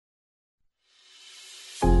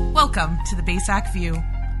Welcome to the BASAC View.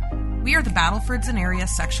 We are the Battlefords and Area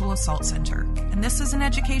Sexual Assault Center, and this is an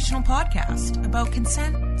educational podcast about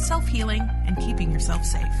consent, self-healing, and keeping yourself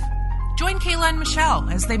safe. Join Kayla and Michele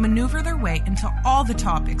as they maneuver their way into all the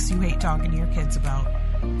topics you hate talking to your kids about.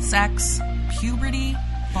 Sex, puberty,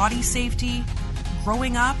 body safety,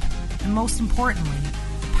 growing up, and most importantly,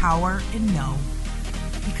 power and no.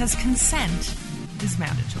 Because consent is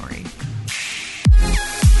mandatory.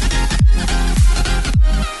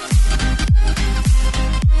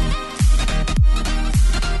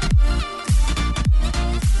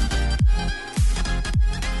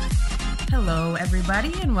 Hello,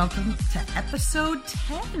 everybody, and welcome to episode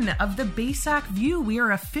 10 of the BASAC View. We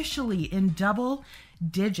are officially in double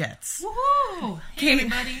digits. Woohoo! Hey,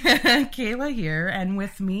 everybody. Kayla here, and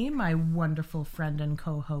with me, my wonderful friend and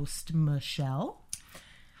co-host, Michele.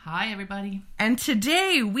 Hi, everybody. And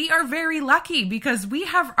today, we are very lucky because we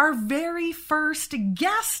have our very first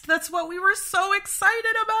guest. That's what we were so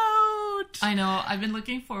excited about. I know. I've been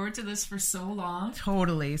looking forward to this for so long.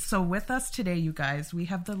 Totally. So with us today, you guys, we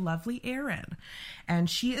have the lovely Erin. And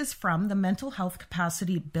she is from the Mental Health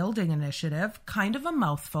Capacity Building Initiative. Kind of a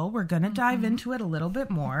mouthful. We're going to dive into it a little bit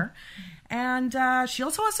more. And she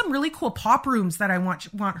also has some really cool pop rooms that I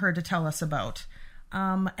want her to tell us about.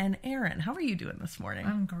 And Erin, how are you doing this morning?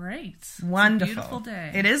 I'm great. Wonderful. It's a beautiful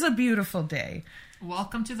day. It is a beautiful day.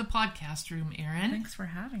 Welcome to the podcast room, Erin. Thanks for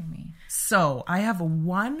having me. So, I have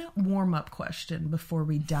one warm-up question before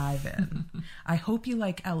we dive in. I hope you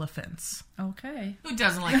like elephants. Okay. Who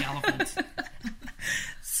doesn't like elephants?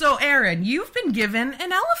 So, Erin, you've been given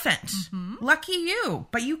an elephant. Lucky you.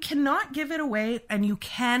 But you cannot give it away and you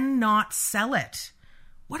cannot sell it.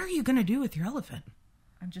 What are you going to do with your elephant?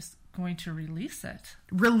 I'm just going to release it.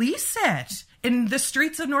 Release it? In the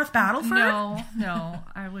streets of North Battleford? No.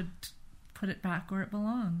 I would put it back where it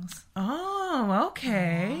belongs. Oh,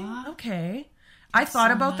 okay. Okay. I thought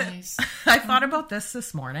about this. I thought about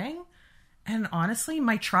this morning. And honestly,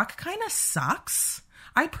 my truck kind of sucks.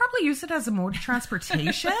 I'd probably use it as a mode of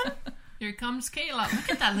transportation. Here comes Kayla. Look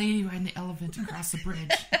at that lady riding the elephant across the bridge.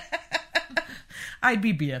 I'd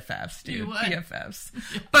be BFFs, dude. You would. BFFs.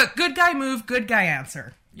 But good guy move, good guy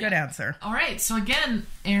answer. Good answer. All right. So again,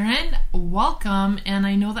 Erin, welcome. And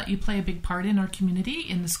I know that you play a big part in our community,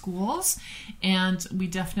 in the schools. And we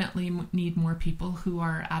definitely need more people who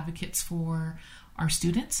are advocates for our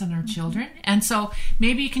students and our children. And so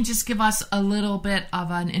maybe you can just give us a little bit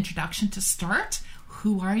of an introduction to start.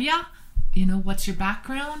 Who are you? You know, what's your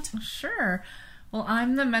background? Sure. Well,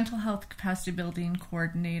 I'm the Mental Health Capacity Building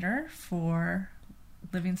Coordinator for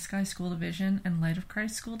Living Sky School Division and Light of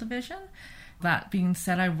Christ School Division. That being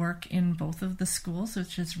said, I work in both of the schools,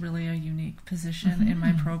 which is really a unique position in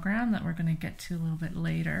my program that we're going to get to a little bit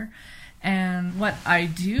later. And what I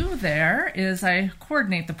do there is I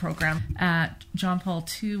coordinate the program. At John Paul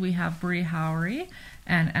II, we have Bree Howery,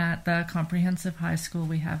 and at the Comprehensive High School,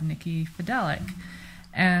 we have Nikki Fidelic.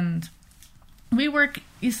 And we work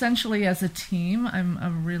essentially as a team. I'm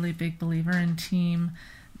a really big believer in team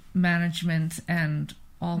management and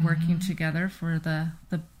all working together for the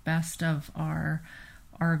best of our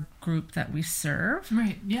group that we serve.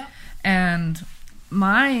 Right, yeah. And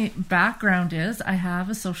my background is I have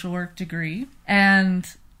a social work degree, and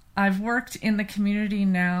I've worked in the community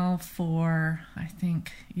now for, I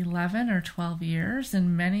think, 11 or 12 years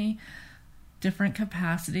in many different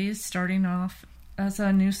capacities, starting off as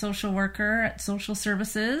a new social worker at social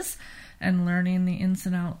services and learning the ins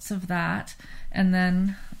and outs of that. And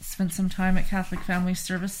then spent some time at Catholic Family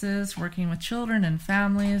Services working with children and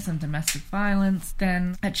families and domestic violence.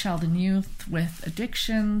 Then at Child and Youth with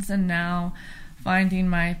addictions, and now finding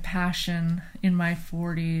my passion in my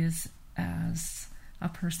 40s as a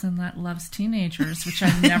person that loves teenagers, which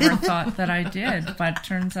I never thought that I did, but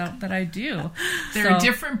turns out that I do. They're a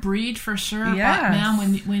different breed for sure. Yes. But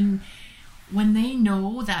man, when they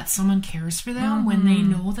know that someone cares for them, when they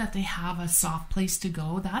know that they have a soft place to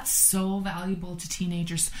go, that's so valuable to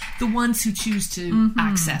teenagers, the ones who choose to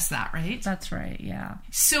access that, right? That's right, yeah.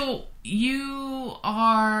 So your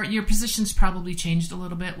position's probably changed a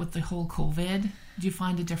little bit with the whole COVID. Do you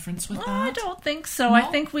find a difference with that? I don't think so. No? I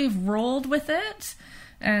think we've rolled with it.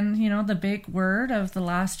 And, you know, the big word of the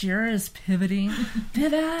last year is pivoting.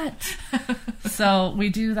 Pivot! So we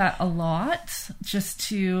do that a lot just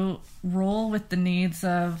to roll with the needs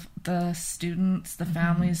of the students, the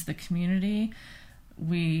families, the community.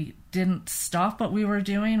 We didn't stop what we were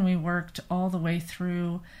doing. We worked all the way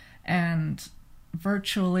through, and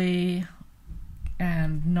virtually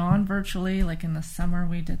and non-virtually, like in the summer,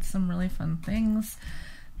 we did some really fun things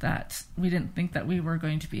that we didn't think that we were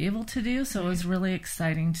going to be able to do. So it was really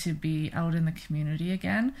exciting to be out in the community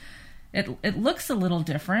again. It looks a little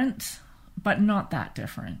different, but not that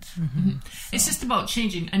different. So. It's just about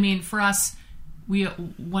changing. I mean, for us,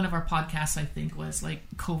 one of our podcasts, I think, was like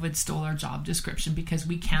COVID stole our job description because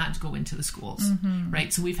we can't go into the schools,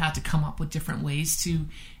 right? So we've had to come up with different ways to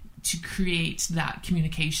create that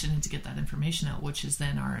communication and to get that information out, which is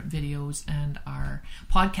then our videos and our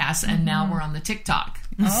podcasts. And now we're on the TikTok.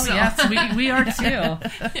 Oh, so. Yes, we are too.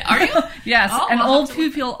 Are you? Yes, and old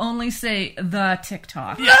people only say the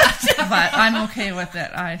TikTok. Yeah. But I'm okay with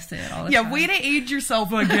it. I say it all the time. Yeah, way to age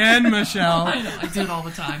yourself again, Michele. I know, I do it all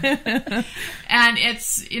the time. And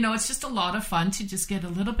it's just a lot of fun to just get a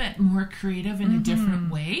little bit more creative in a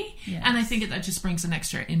different way. Yes. And I think that just brings an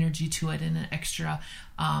extra energy to it and an extra...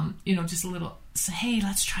 just a little, say, hey,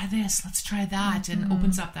 let's try this, let's try that, and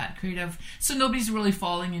opens up that creative, so nobody's really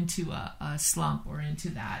falling into a slump or into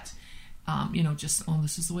that,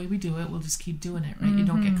 this is the way we do it, we'll just keep doing it, right? You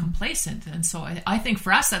don't get complacent. And so I think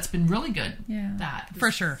for us, that's been really good. Yeah.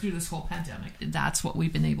 For sure. Through this whole pandemic, that's what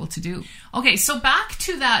we've been able to do. Okay, so back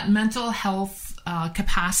to that mental health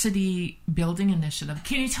capacity building initiative.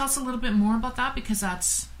 Can you tell us a little bit more about that? Because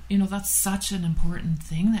that's such an important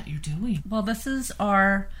thing that you're doing. Well, this is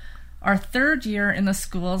our third year in the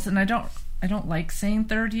schools, and I don't like saying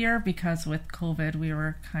third year because with COVID we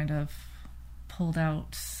were kind of pulled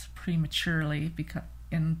out prematurely because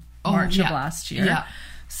in March of last year. Yeah.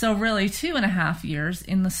 So really 2.5 years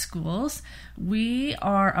in the schools. We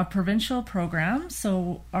are a provincial program,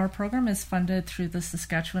 so our program is funded through the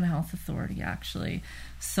Saskatchewan Health Authority, actually.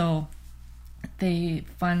 So they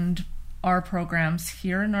fund our programs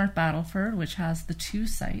here in North Battleford, which has the 2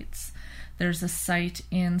 sites. There's a site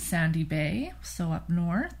in Sandy Bay, so up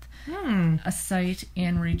north, a site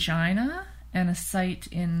in Regina, and a site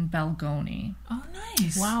in Balgony. Oh,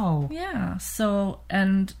 nice. Wow. Yeah. So,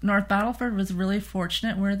 and North Battleford was really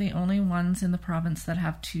fortunate. We're the only ones in the province that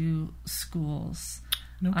have 2 schools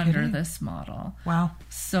under this model. Wow.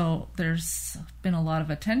 So there's been a lot of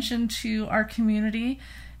attention to our community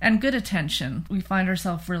and good attention. We find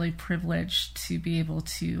ourselves really privileged to be able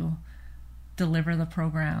to deliver the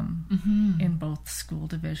program in both school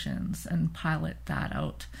divisions and pilot that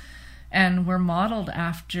out. And we're modeled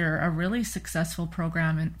after a really successful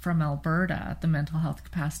program from Alberta, the Mental Health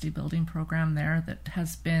Capacity Building Program there that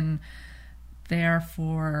has been there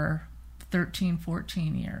for 13,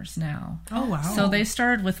 14 years now. Oh, wow. So they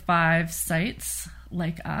started with 5 sites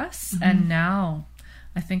like us, and now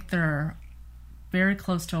I think they're very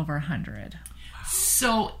close to over 100.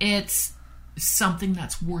 So it's something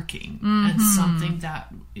that's working and something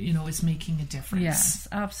that is making a difference. Yes,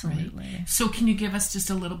 absolutely. Right? So can you give us just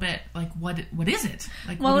a little bit, like, what is it?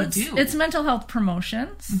 Like, well, what do you do? It's mental health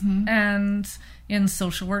promotions and in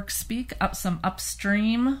social work speak, some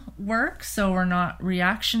upstream work, so we're not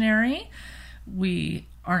reactionary. We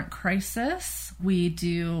aren't crisis. We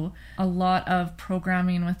do a lot of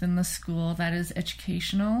programming within the school that is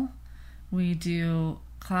educational. We do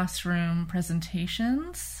classroom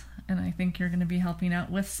presentations, and I think you're going to be helping out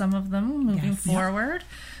with some of them moving forward.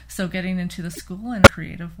 So getting into the school in a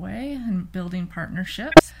creative way and building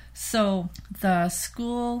partnerships. So the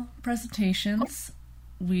school presentations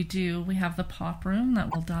we have the pop room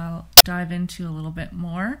that we'll dive into a little bit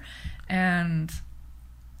more, and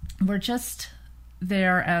we're just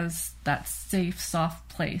there as that safe, soft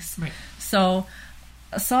place. Right. So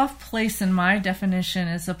a soft place, in my definition,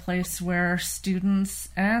 is a place where students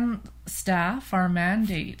and staff, our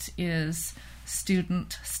mandate is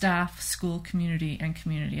student, staff, school, community, and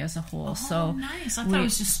community as a whole. Oh, so nice. I thought it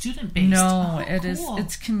was just student-based. No,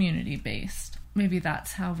 it's community-based. Maybe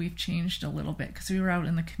that's how we've changed a little bit, because we were out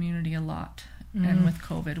in the community a lot. And with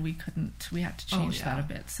COVID, we had to change that a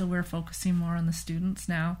bit. So we're focusing more on the students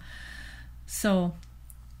now. So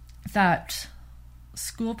that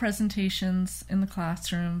school presentations in the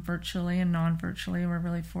classroom, virtually and non-virtually, we're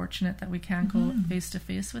really fortunate that we can go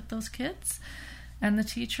face-to-face with those kids and the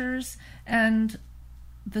teachers. And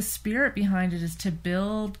the spirit behind it is to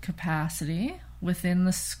build capacity within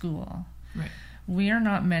the school. Right. We are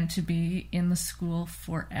not meant to be in the school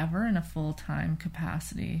forever in a full-time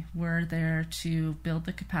capacity. We're there to build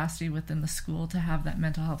the capacity within the school to have that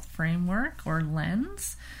mental health framework or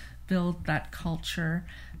lens, build that culture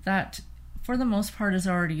that for the most part is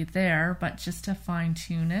already there, but just to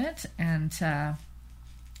fine-tune it and to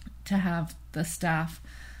have the staff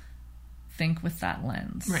think with that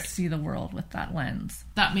lens, right. See the world with that lens.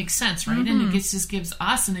 That makes sense, right? And it just gives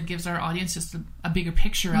us and it gives our audience just a bigger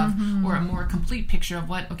picture of, or a more complete picture of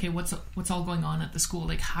what's all going on at the school.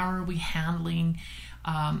 Like, how are we handling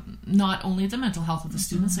not only the mental health of the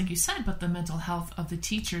students, like you said, but the mental health of the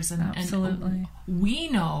teachers. Absolutely. And we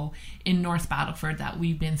know in North Battleford that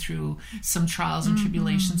we've been through some trials and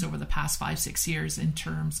tribulations over the past 5-6 years in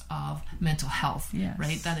terms of mental health,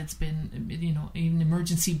 right? That it's been, even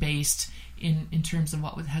emergency based in terms of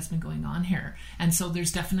what has been going on here. And so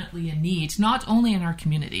there's definitely a need, not only in our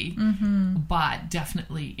community, but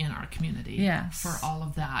definitely in our community for all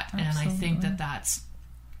of that. Absolutely. And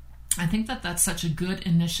I think that's such a good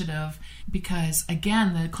initiative because,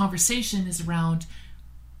 again, the conversation is around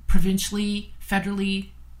provincially, federally,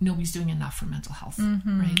 nobody's doing enough for mental health,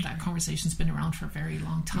 right? That conversation's been around for a very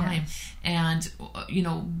long time. And,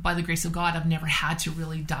 by the grace of God, I've never had to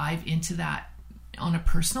really dive into that on a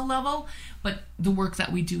personal level, but the work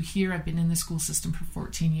that we do here, I've been in the school system for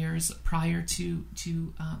 14 years prior to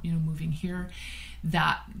moving here,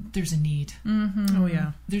 that there's a need. Oh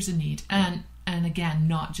yeah. There's a need. And again,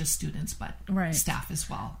 not just students, but staff as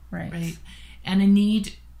well. Right. And a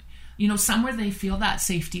need, somewhere they feel that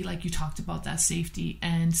safety, like you talked about that safety,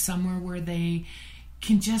 and somewhere where they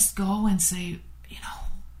can just go and say,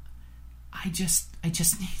 I just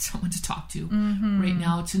need someone to talk to right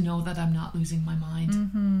now to know that I'm not losing my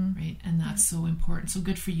mind, right? And that's so important. So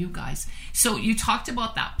good for you guys. So you talked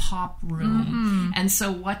about that POP room. And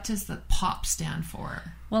so what does the POP stand for?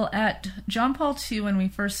 Well, at John Paul II, when we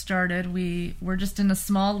first started, we were just in a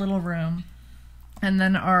small little room. And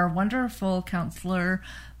then our wonderful counselor,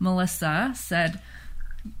 Melissa, said,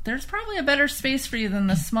 there's probably a better space for you than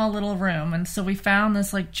this small little room. And so we found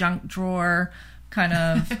this junk drawer kind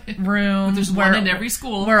of room. There's one in every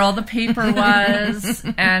school where all the paper was,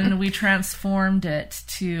 and we transformed it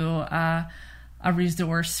to a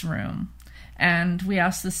resource room, and we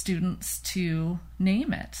asked the students to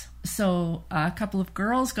name it. So a couple of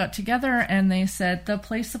girls got together and they said the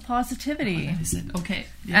place of positivity. I said, okay.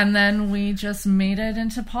 And then we just made it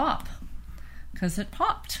into POP because it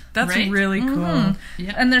popped. That's really cool.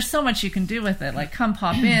 Yeah. And there's so much you can do with it. Like, come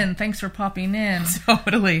pop in. Thanks for popping in.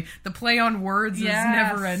 Totally. The play on words is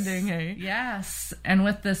never ending, hey? Yes. And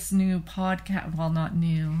with this new podcast, well, not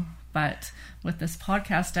new, but with this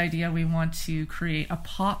podcast idea, we want to create a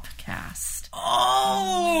popcast.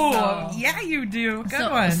 Oh, yeah, you do.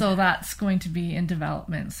 Good one. So that's going to be in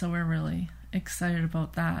development. So we're really excited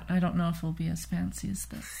about that. I don't know if we'll be as fancy as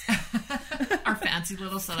this. Our fancy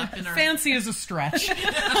little setup in our... Fancy is a stretch.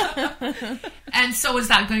 And so is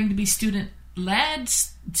that going to be student-led,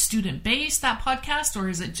 student-based, that podcast, or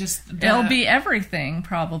is it just... It'll be everything,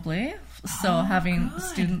 probably. So having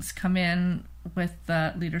students come in with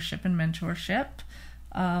the leadership and mentorship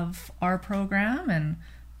of our program, and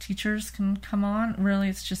teachers can come on. Really,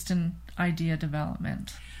 it's just an idea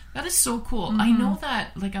development. That is so cool. I know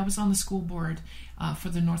that, I was on the school board for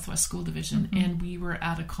the Northwest School Division, and we were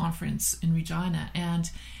at a conference in Regina,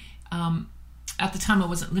 and at the time I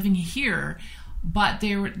wasn't living here, but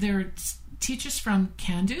there were teachers from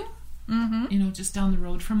Candu, just down the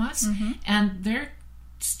road from us, and their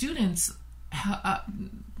students, I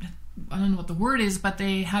don't know what the word is, but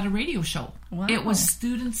they had a radio show. Wow. It was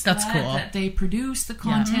students that they produced the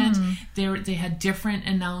content. They had different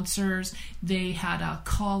announcers. They had a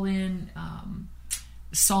call-in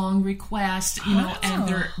song request,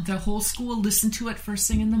 and the whole school listened to it first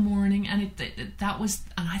thing in the morning, and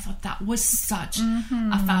I thought that was such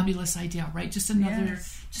a fabulous idea, right? Just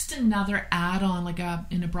another add-on,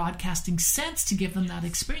 in a broadcasting sense, to give them that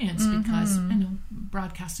experience, because I know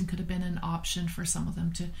broadcasting could have been an option for some of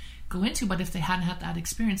them to go into, but if they hadn't had that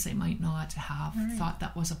experience, they might not have thought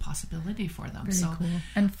that was a possibility for them. Very cool.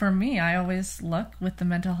 And for me, I always look with the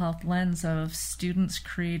mental health lens of students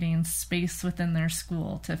creating space within their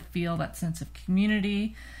school to feel that sense of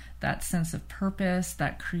community, that sense of purpose,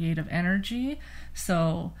 that creative energy.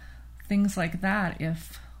 So things like that,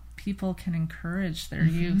 if people can encourage their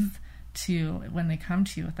youth to, when they come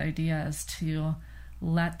to you with ideas, to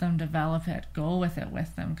let them develop it, go with it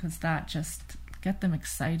with them, because that just get them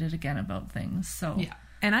excited again about things. So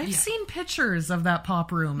and I've seen pictures of that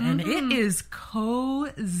pop room, and it is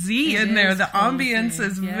cozy in there. The ambience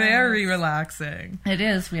is very relaxing. It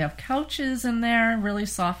is. We have couches in there, really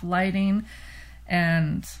soft lighting,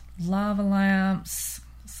 and lava lamps,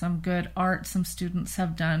 some good art. Some students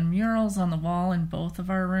have done murals on the wall in both of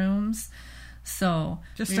our rooms. So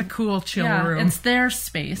just a cool chill room. It's their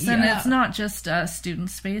space, and it's not just a student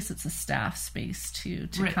space, it's a staff space too,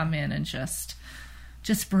 to come in and just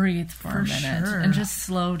breathe for a minute and just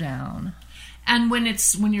slow down. And when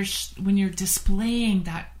you're displaying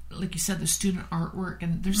that, like you said, the student artwork,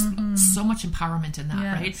 and there's so much empowerment in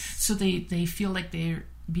that, right? So they feel like they're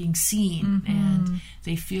being seen, and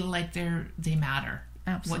they feel like they matter.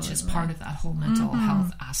 Absolutely. which is part of that whole mental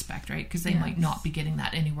health aspect, right? Because they might not be getting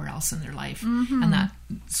that anywhere else in their life, and that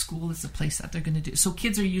school is the place that they're going to do. So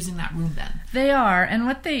kids are using that room then. They are, and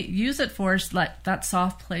what they use it for is like that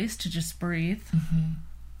soft place to just breathe.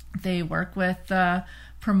 They work with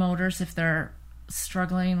promoters if they're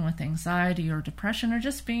struggling with anxiety or depression or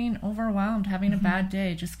just being overwhelmed, having a bad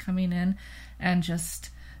day, just coming in and just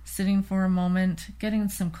sitting for a moment, getting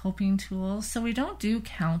some coping tools. So we don't do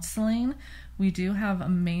counseling. We do have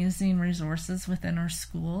amazing resources within our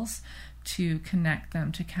schools to connect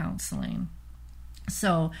them to counseling.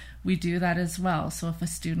 So we do that as well. So if a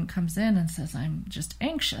student comes in and says, I'm just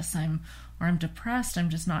anxious, I'm depressed, I'm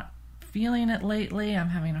just not feeling it lately, I'm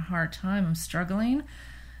having a hard time, I'm struggling,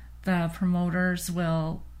 the promoters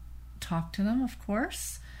will talk to them, of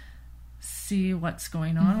course, see what's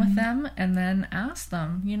going on with them, and then ask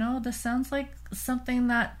them, this sounds like something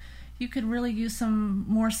that you could really use some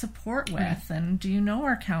more support with. And do you know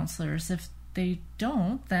our counselors? If they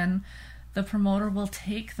don't, then the promoter will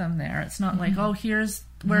take them there. It's not like, oh, here's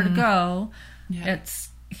where to go. It's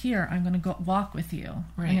here, I'm going to go walk with you.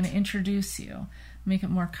 I'm going to introduce you, make it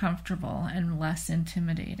more comfortable and less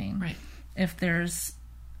intimidating. If there's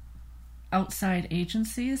outside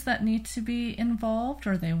agencies that need to be involved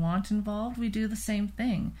or they want involved, we do the same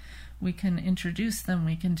thing. We can introduce them,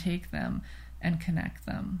 we can take them and connect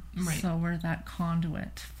them. So we're that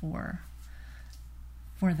conduit for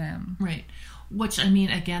them. Which, I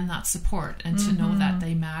mean, again, that support and to know that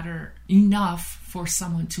they matter enough for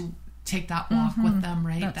someone to take that walk with them,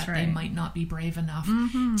 that they might not be brave enough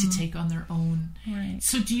to take on their own.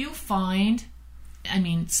 So do you find, I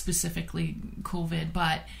mean, specifically COVID,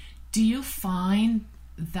 but do you find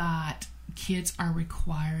that kids are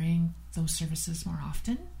requiring those services more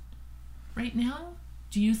often right now?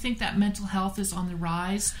 Do you think that mental health is on the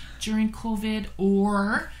rise during COVID?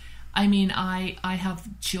 Or, I mean, I have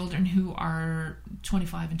children who are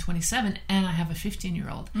 25 and 27, and I have a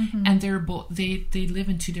 15-year-old, and they're both they live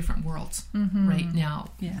in two different worlds right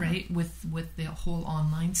now, right? With the whole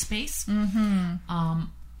online space.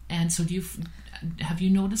 And so, have you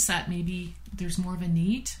noticed that maybe there's more of a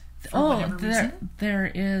need?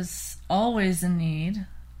 There is always a need.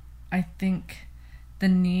 I think the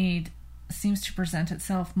need seems to present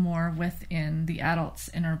itself more within the adults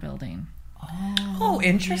in our building. Oh,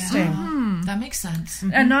 interesting. Yeah. That makes sense.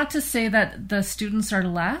 And not to say that the students are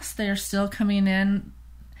less, they are still coming in,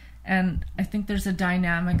 and I think there's a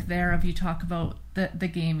dynamic there of you talk about the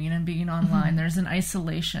gaming and being online. There's an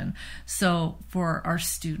isolation. So for our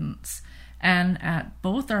students, and at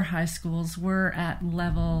both our high schools, we're at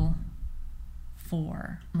level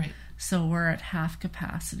 4. So we're at half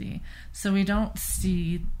capacity. So we don't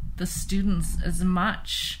see the students as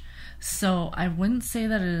much. So I wouldn't say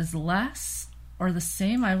that it is less or the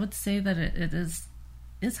same. I would say that it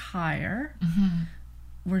is higher.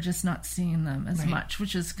 We're just not seeing them as much,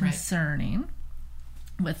 which is concerning.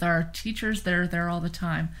 With our teachers, they're there all the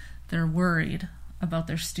time. They're worried about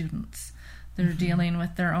their students. They're dealing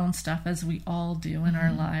with their own stuff, as we all do in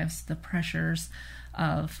our lives, the pressures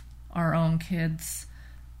of our own kids,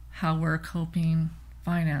 how we're coping,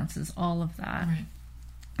 finances, all of that.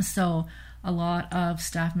 So a lot of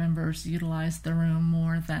staff members utilize the room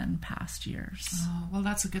more than past years. Oh, well,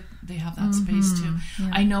 that's they have that space too.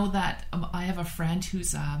 I know that I have a friend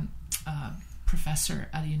who's a professor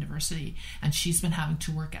at a university, and she's been having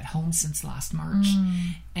to work at home since last March,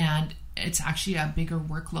 and it's actually a bigger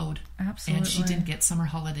workload. Absolutely. And she didn't get summer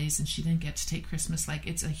holidays, and she didn't get to take Christmas. Like,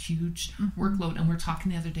 it's a huge workload. And we're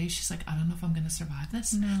talking the other day, she's like, I don't know if I'm going to survive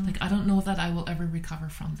this. Like, I don't know that I will ever recover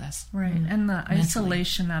from this. And the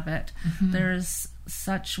isolation of it. There's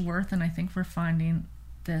such worth, and I think we're finding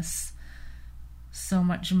this so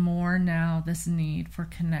much more now, this need for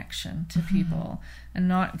connection to people, and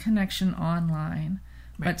not connection online,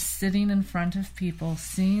 but sitting in front of people,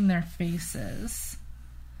 seeing their faces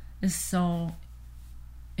is so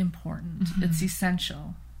important. It's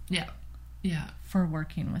essential. For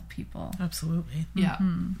working with people. Absolutely.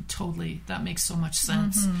 Totally. That makes so much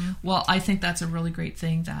sense. Well, I think that's a really great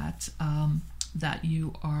thing that that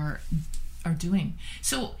you are doing.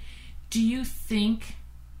 So, do you think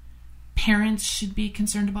parents should be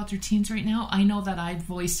concerned about their teens right now? I know that I've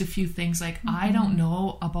voiced a few things like, I don't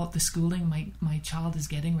know about the schooling my child is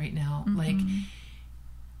getting right now. Like,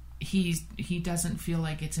 he doesn't feel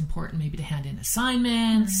like it's important maybe to hand in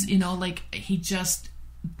assignments, like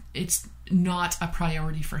it's not a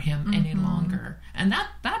priority for him any longer. And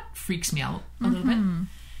that freaks me out a little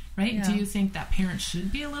bit. Do you think that parents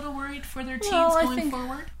should be a little worried for their teens going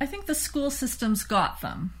forward? I think the school system's got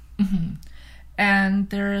them. And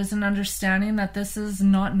there is an understanding that this is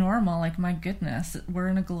not normal. Like, my goodness, we're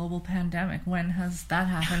in a global pandemic. When has that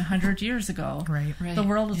happened? 100 years ago. Right. The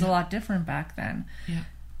world was a lot different back then. Yeah.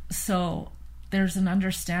 So there's an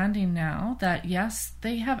understanding now that, yes,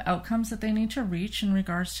 they have outcomes that they need to reach in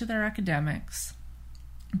regards to their academics.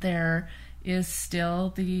 There is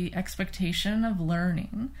still the expectation of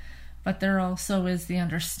learning, but there also is the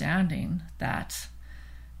understanding that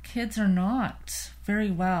kids are not very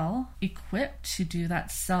well equipped to do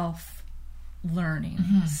that self-learning.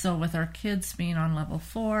 So with our kids being on level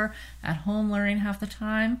 4, at home learning half the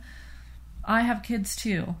time, I have kids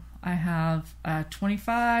too. I have a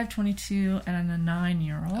 25, 22, and a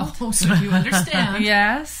 9-year-old. Oh, so you understand.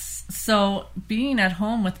 Yes. So being at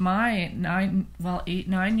home with my 8,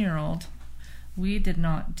 9-year-old, we did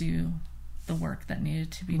not do the work that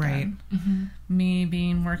needed to be done. Me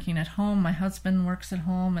being working at home, my husband works at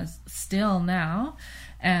home as still now,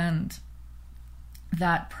 and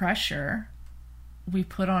that pressure we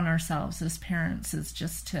put on ourselves as parents is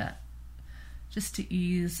just to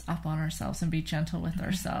ease up on ourselves and be gentle with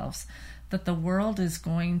ourselves, that the world is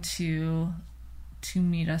going to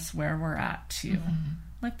meet us where we're at too.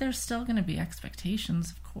 Like, there's still going to be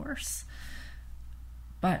expectations, of course,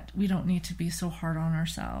 but we don't need to be so hard on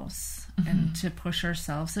ourselves and to push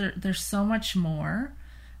ourselves. There's so much more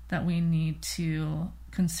that we need to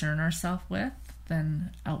concern ourselves with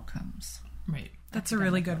than outcomes. Right. That's a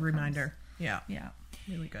really good reminder. Yeah.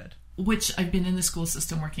 Really good. Which I've been in the school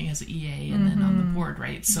system working as an EA and then on the board,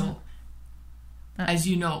 right? So, as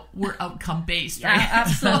you know, we're outcome based, right?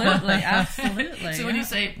 Absolutely. So when you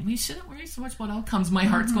say we shouldn't worry so much about outcomes, my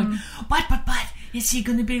heart's going, but is he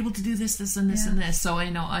going to be able to do this, and this, and this? So I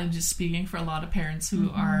know I'm just speaking for a lot of parents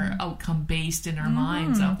who are outcome based in our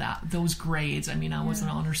minds of those grades. I mean, I was an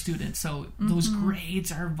honor student, so those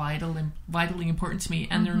grades are vitally important to me,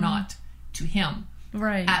 and they're not to him.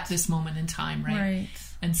 Right. At this moment in time, right?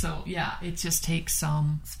 And so, yeah, it just takes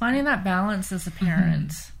some... It's finding that balance as a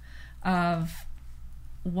parent of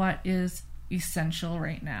what is essential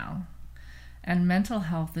right now. And mental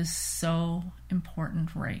health is so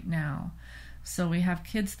important right now. So we have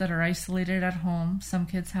kids that are isolated at home. Some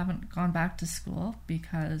kids haven't gone back to school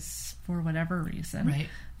because, for whatever reason,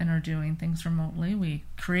 and are doing things remotely. We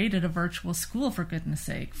created a virtual school, for goodness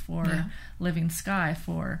sake, for Living Sky,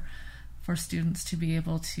 for students to be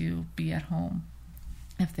able to be at home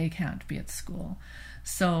if they can't be at school.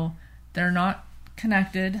 So they're not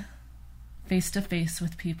connected face-to-face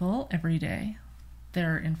with people every day.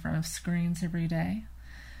 They're in front of screens every day.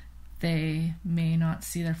 They may not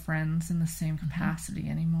see their friends in the same capacity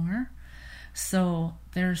anymore. So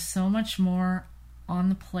there's so much more on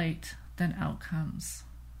the plate than outcomes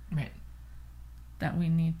that we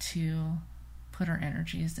need to put our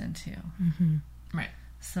energies into. Right.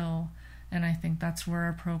 So, and I think that's where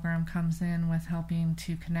our program comes in, with helping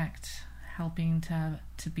to connect, helping to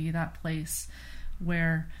be that place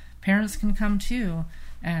where parents can come to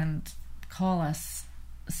and call us,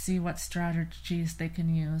 see what strategies they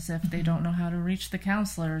can use. If they don't know how to reach the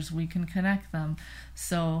counselors, we can connect them.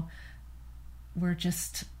 So we're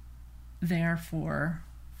just there for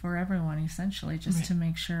everyone, essentially, just to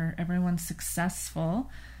make sure everyone's successful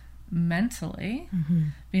mentally.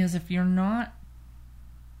 Because if you're not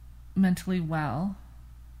mentally well,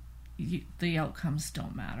 the outcomes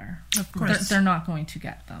don't matter. Of course. They're not going to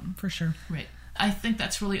get them. For sure. Right. I think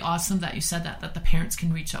that's really awesome that you said that the parents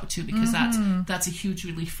can reach out to, because that's a huge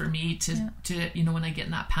relief for me to you know, when I get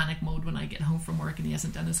in that panic mode when I get home from work and he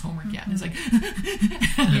hasn't done his homework yet, and it's like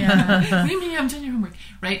what do you mean you haven't done your homework,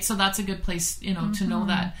 right? So that's a good place, you know, to know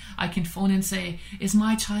that I can phone and say, is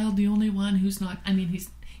my child the only one who's not, I mean, he's,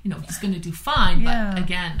 you know, he's going to do fine, but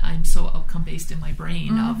again, I'm so outcome based in my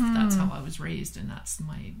brain of that's how I was raised, and that's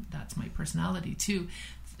my personality too.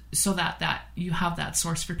 So that you have that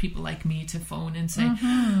source for people like me to phone and say,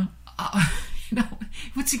 you know,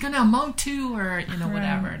 what's he going to amount to, or, you know,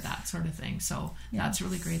 whatever, that sort of thing. So that's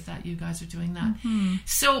really great that you guys are doing that.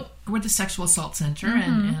 So we're the Sexual Assault Center,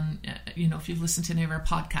 and you know, if you've listened to any of our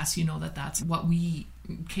podcasts, you know that that's what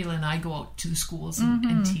Kayla and I go out to the schools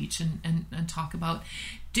and teach and talk about.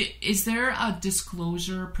 Is there a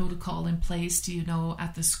disclosure protocol in place, do you know,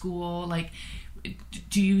 at the school? Like,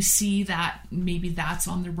 do you see that maybe that's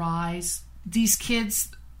on the rise? These kids,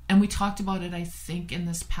 and we talked about it, I think, in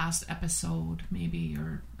this past episode, maybe,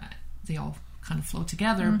 or they all kind of flow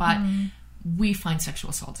together, but we find sexual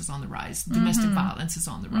assault is on the rise, domestic violence is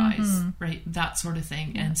on the rise, right? That sort of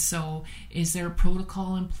thing. And so is there a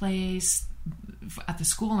protocol in place at the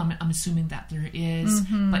school? I'm assuming that there is,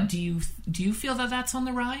 but do you feel that that's on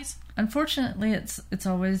the rise? Unfortunately, it's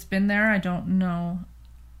always been there. I don't know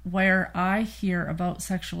where I hear about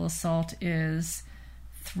sexual assault is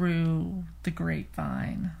through the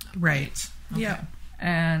grapevine. Right. Okay. Yeah.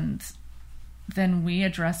 And then we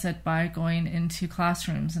address it by going into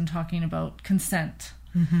classrooms and talking about consent,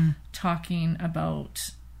 talking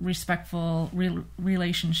about respectful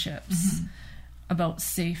relationships, about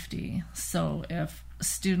safety. So if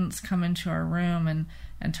students come into our room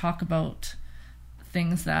and talk about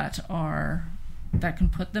things that can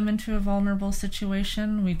put them into a vulnerable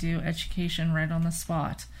situation, we do education right on the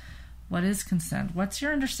spot. What is consent? What's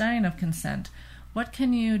your understanding of consent? What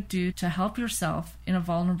can you do to help yourself in a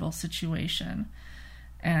vulnerable situation?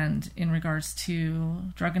 And in regards to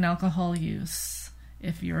drug and alcohol use,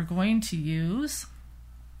 if you're going to use,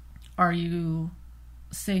 are you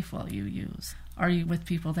safe while you use? Are you with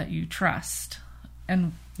people that you trust?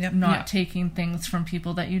 And not taking things from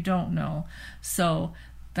people that you don't know. So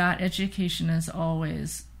that education is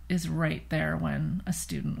right there when a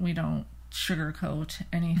student, we don't sugarcoat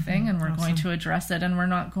anything, and we're going to address it, and we're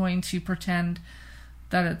not going to pretend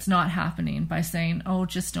that it's not happening by saying, oh,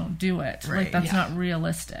 just don't do it. Right. Like, that's not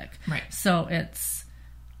realistic. Right. So it's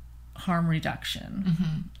harm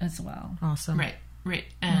reduction as well. Awesome. Right.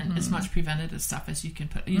 And as much preventative stuff as you can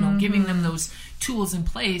put, giving them those tools in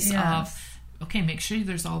place of, okay, make sure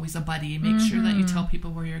there's always a buddy, make sure that you tell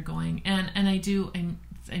people where you're going. And I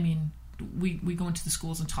mean, we go into the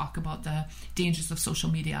schools and talk about the dangers of social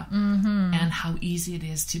media and how easy it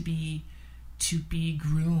is to be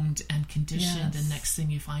groomed and conditioned, and next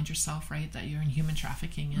thing you find yourself, right, that you're in human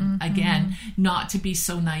trafficking. And again, not to be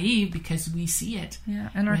so naive, because we see it. Yeah,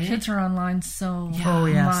 and our kids are online so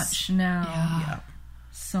much now. Yeah.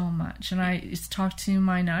 So much. And I talked to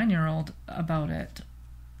my 9-year-old about it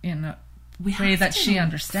in a way that she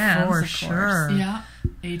understands, for of sure. course. Yeah,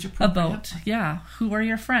 age appropriate. About, who are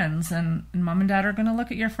your friends? And mom and dad are going to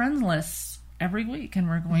look at your friends lists every week, and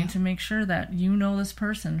we're going to make sure that you know this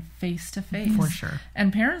person face to face. For sure.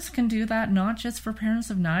 And parents can do that, not just for parents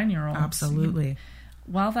of 9-year-olds. Absolutely.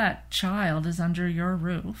 While that child is under your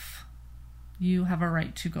roof, you have a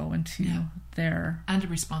right to go into their... And a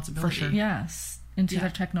responsibility. For sure. Yes, into their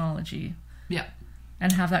technology. Yeah.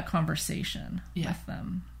 And have that conversation with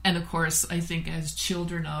them. And of course, I think as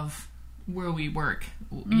children of where we work,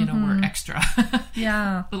 we're extra.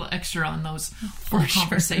 Yeah. A little extra on those full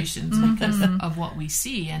conversations because of what we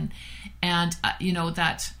see. And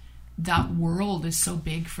that world is so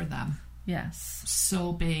big for them. Yes.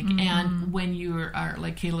 So big. And when you are,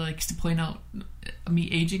 like Kayla likes to point out, me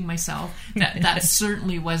aging myself, that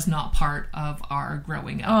certainly was not part of our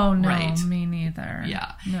growing up. Oh, no, right? Me neither.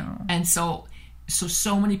 Yeah. No. And so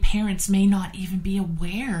many parents may not even be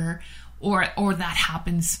aware, or that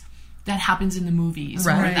happens in the movies,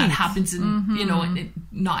 or that happens in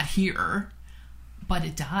not here, but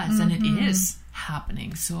it does, and it is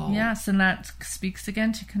happening. So yes, and that speaks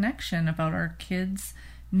again to connection, about our kids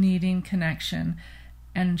needing connection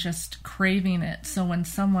and just craving it. So when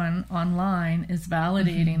someone online is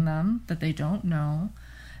validating them that they don't know,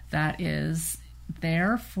 that is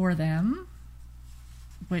there for them,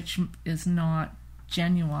 which is not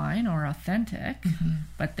genuine or authentic,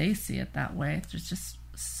 but they see it that way, there's just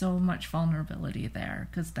so much vulnerability there,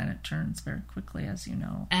 because then it turns very quickly, as you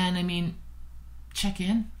know. And I mean, check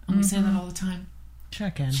in. And we say that all the time.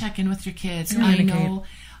 Check in with your kids. Communicate.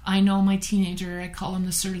 I know my teenager, I call him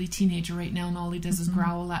the surly teenager right now, and all he does is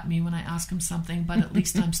growl at me when I ask him something, but at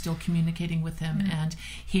least I'm still communicating with him, and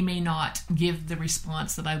he may not give the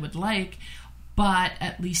response that I would like, but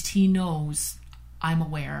at least he knows I'm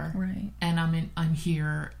aware, right? And I'm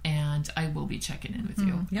here, and I will be checking in with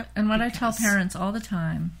you. Yep. And what I tell parents all the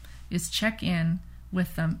time is check in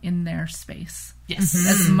with them in their space. Yes.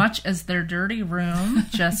 As much as their dirty room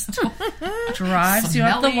just drives you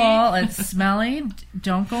up the wall, it's smelly,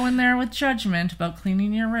 don't go in there with judgment about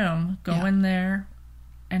cleaning your room. Go in there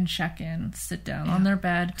and check in, sit down on their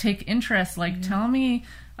bed, take interest, like tell me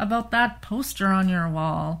about that poster on your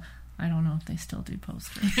wall. I don't know if they still do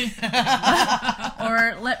posters.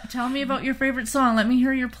 Or tell me about your favorite song. Let me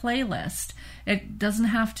hear your playlist. It doesn't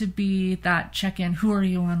have to be that check-in. Who are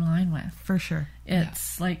you online with? For sure.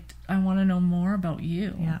 It's like, I want to know more about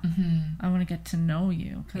you. Yeah. I want to get to know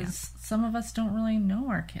you, because some of us don't really know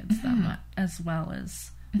our kids that much as well as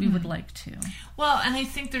we would like to. Well, and I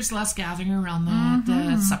think there's less gathering around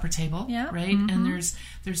the supper table, right? And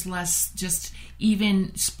there's less just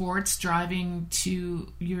even sports, driving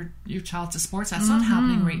to your child to sports. That's not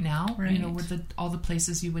happening right now. Right. With all the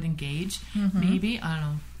places you would engage. Maybe, I don't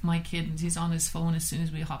know. My kid, he's on his phone as soon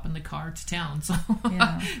as we hop in the car to town. So,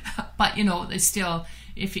 but it's still,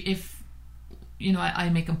 if I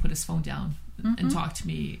make him put his phone down and talk to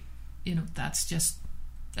me, that's just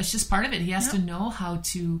That's just part of it. He has to know how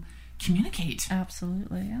to communicate.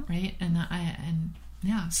 Absolutely, yeah. Right? And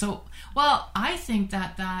yeah. So, well, I think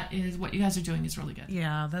that is what you guys are doing is really good.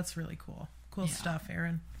 Yeah, that's really cool. Cool stuff,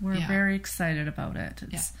 Erin. We're very excited about it.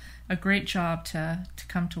 It's a great job to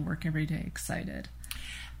come to work every day excited.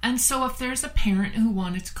 And so if there's a parent who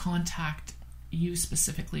wanted to contact you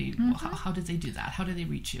specifically, how did they do that? How do they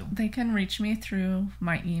reach you? They can reach me through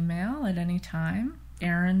my email at any time,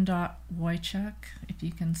 Erin.Wojcik, if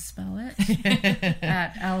you can spell it,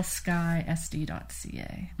 at lskysd.ca.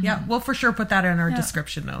 Yeah, we'll for sure put that in our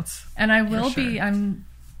description notes. And I will I'm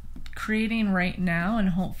creating right now, and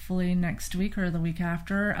hopefully next week or the week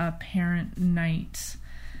after, a parent night,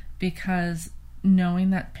 because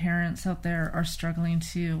knowing that parents out there are struggling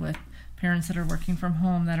too, with parents that are working from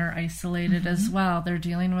home, that are isolated as well. They're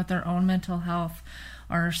dealing with their own mental health.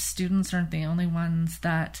 Our students aren't the only ones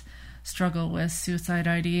that struggle with suicide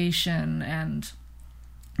ideation and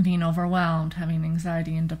being overwhelmed, having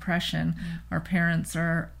anxiety and depression. Our parents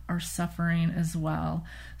are suffering as well.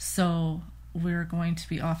 So we're going to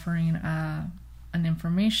be offering an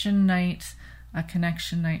information night, a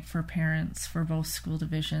connection night for parents for both school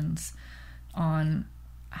divisions on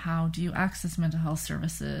how do you access mental health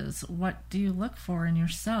services, what do you look for in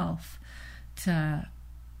yourself to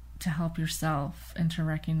help yourself and to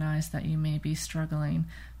recognize that you may be struggling,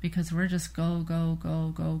 because we're just going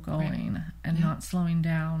and not slowing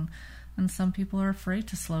down. And some people are afraid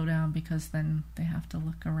to slow down because then they have to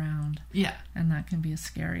look around. Yeah. And that can be a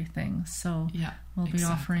scary thing. So we'll be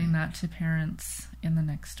offering that to parents in the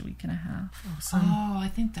next week and a half. Awesome. Oh, I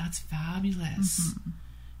think that's fabulous.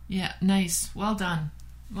 Yeah, nice. Well done.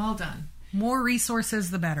 Well done. More resources,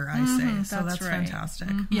 the better, I say. So that's fantastic.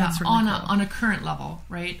 Yeah, that's really cool. On a current level,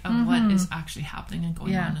 right, of what is actually happening and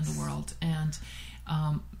going on in the world. And,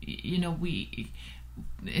 we,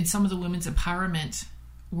 in some of the women's empowerment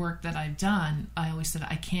work that I've done, I always said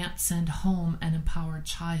I can't send home an empowered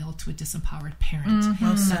child to a disempowered parent.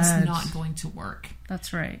 That's not going to work.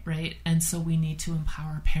 That's right. Right? And so we need to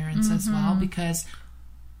empower parents as well, because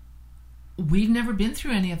we've never been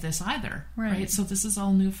through any of this either, right? So this is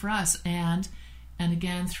all new for us, and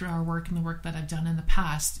again, through our work and the work that I've done in the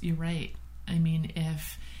past, you're right. I mean,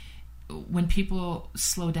 when people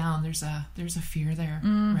slow down, there's a fear there,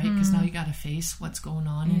 right? Because now you got to face what's going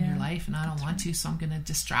on in your life, and I don't want to, so I'm going to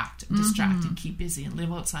distract and keep busy and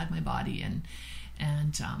live outside my body,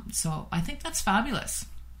 and so I think that's fabulous.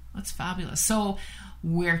 That's fabulous. So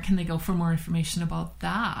where can they go for more information about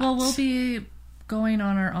that? Well, we'll be going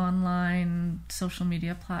on our online social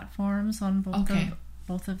media platforms on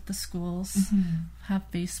both of the schools, have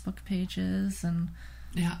Facebook pages, and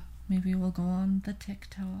maybe we'll go on the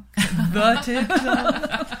TikTok. On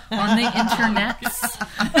the internets.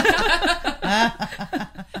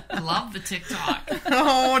 Love the TikTok.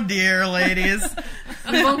 Oh dear, ladies.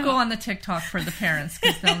 We won't go on the TikTok for the parents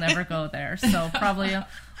because they'll never go there. So probably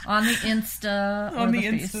on the Insta or the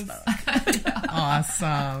Facebook.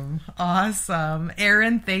 Awesome.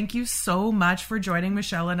 Erin, thank you so much for joining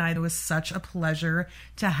Michele and I. It was such a pleasure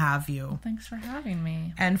to have you. Thanks for having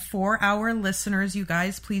me. And for our listeners, you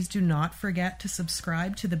guys, please do not forget to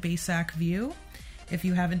subscribe to the Baysac View if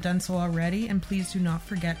you haven't done so already. And please do not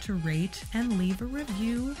forget to rate and leave a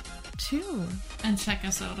review too. And check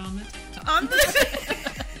us out on the TikTok.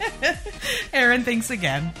 Erin, thanks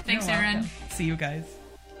again. Thanks, Erin. See you guys.